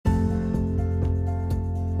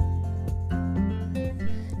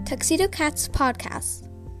Tuxedo Cats podcast.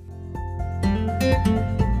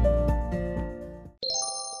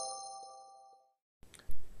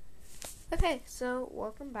 Okay, so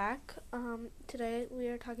welcome back. Today we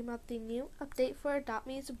are talking about the new update for Adopt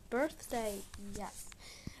Me's birthday. Yes.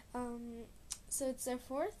 So it's their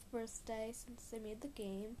 4th birthday since they made the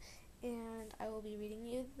game, and I will be reading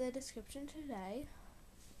you the description today.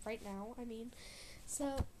 Right now, I mean.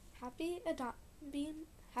 So, happy Adopt Me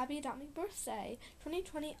birthday,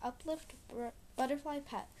 2020 Uplift Butterfly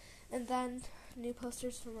Pet, and then new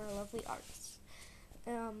posters from our lovely artists.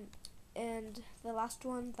 And the last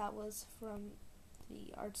one, that was from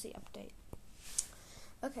the Artsy update.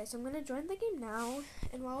 Okay, so I'm going to join the game now,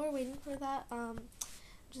 and while we're waiting for that, I'm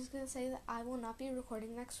just going to say that I will not be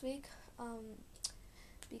recording next week,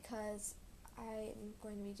 because I'm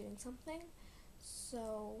going to be doing something.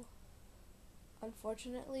 So,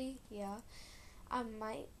 unfortunately, I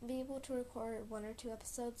might be able to record 1 or 2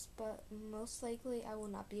 episodes, but most likely I will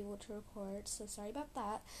not be able to record, so sorry about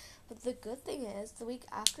that. But the good thing is, the week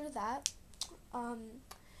after that,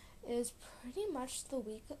 is pretty much the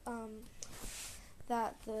week,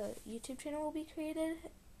 that the YouTube channel will be created,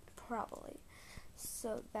 probably.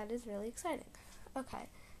 So that is really exciting. Okay,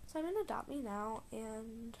 so I'm in Adopt Me now,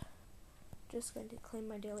 and just going to claim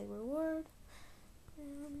my daily reward,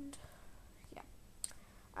 and yeah.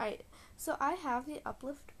 Alright, so I have the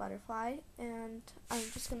Uplift Butterfly, and I'm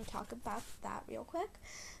just going to talk about that real quick.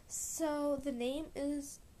 So the name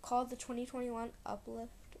is called the 2021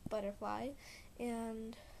 Uplift Butterfly,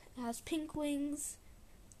 and it has pink wings.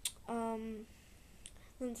 Then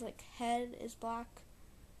it's like head is black.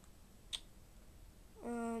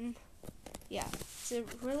 It's a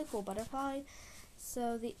really cool butterfly.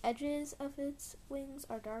 So the edges of its wings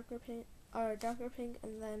are darker pink,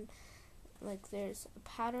 and then like there's a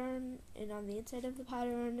pattern, and on the inside of the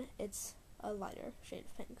pattern it's a lighter shade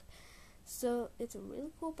of pink. So it's a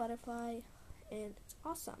really cool butterfly, and it's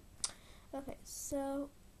awesome. Okay, so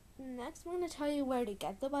next I'm going to tell you where to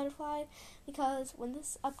get the butterfly, because when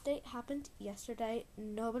this update happened yesterday,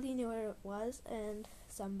 nobody knew where it was, and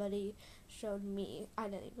somebody showed me. I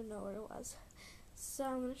didn't even know where it was. So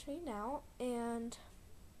I'm going to show you now. And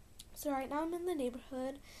so right now I'm in the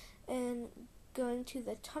neighborhood and going to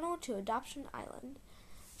the tunnel to Adoption Island.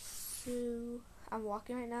 So I'm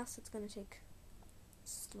walking right now, so it's going to take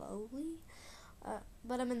slowly,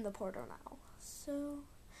 but I'm in the portal now. So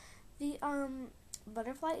the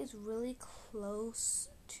butterfly is really close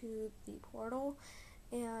to the portal,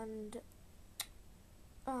 and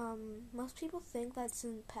most people think that's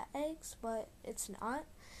in pet eggs, but it's not,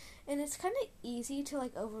 and it's kind of easy to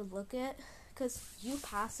like overlook it, because you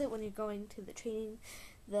pass it when you're going to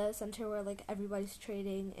the center where like everybody's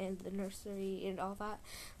trading, and the nursery and all that,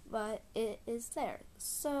 but it is there.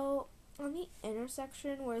 So on the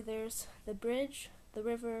intersection where there's the bridge, the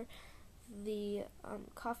river, the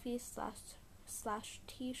coffee slash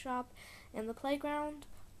tea shop, and the playground,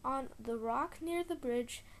 on the rock near the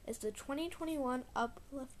bridge is the 2021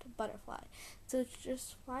 Uplift Butterfly. So it's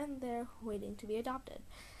just flying there waiting to be adopted.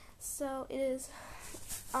 So it is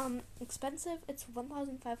expensive. It's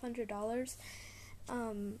 $1,500.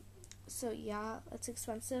 So yeah, it's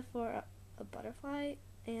expensive for a butterfly,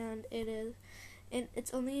 and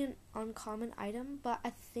it's only an uncommon item, but I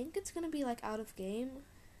think it's gonna be like out of game,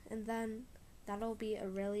 and then that'll be a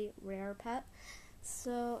really rare pet.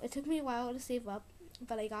 So it took me a while to save up,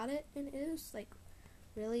 but I got it, and it is like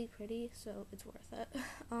really pretty, so it's worth it.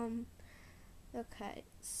 Okay,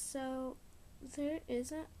 so there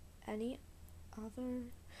isn't really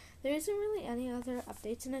any other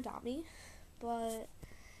updates in Adopt Me, but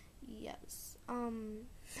yes.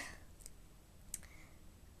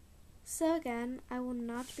 So again, I will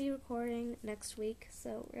not be recording next week,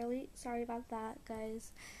 so really sorry about that,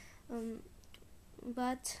 guys.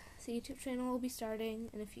 But the YouTube channel will be starting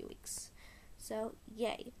in a few weeks. So,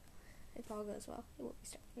 yay. If all goes well, it will be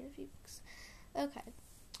starting in a few weeks. Okay.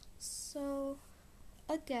 So,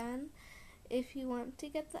 again, if you want to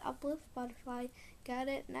get the Uplift Butterfly, get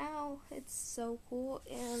it now. It's so cool,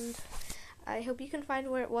 and I hope you can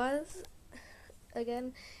find where it was.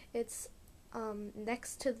 Again, it's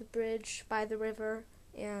next to the bridge by the river,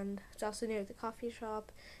 and it's also near the coffee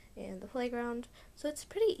shop and the playground, so it's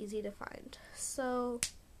pretty easy to find. So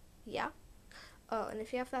yeah. Oh, and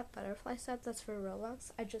if you have that butterfly set, that's for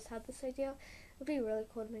Roblox. I just had this idea. It would be really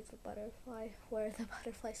cool to make the butterfly wear the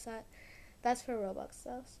butterfly set. That's for Roblox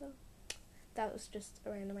though, so that was just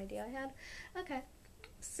a random idea I had. Okay,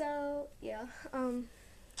 so yeah, I'm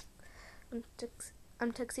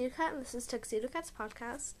Tuxedo Cat, and this is Tuxedo Cat's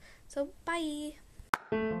podcast. So bye.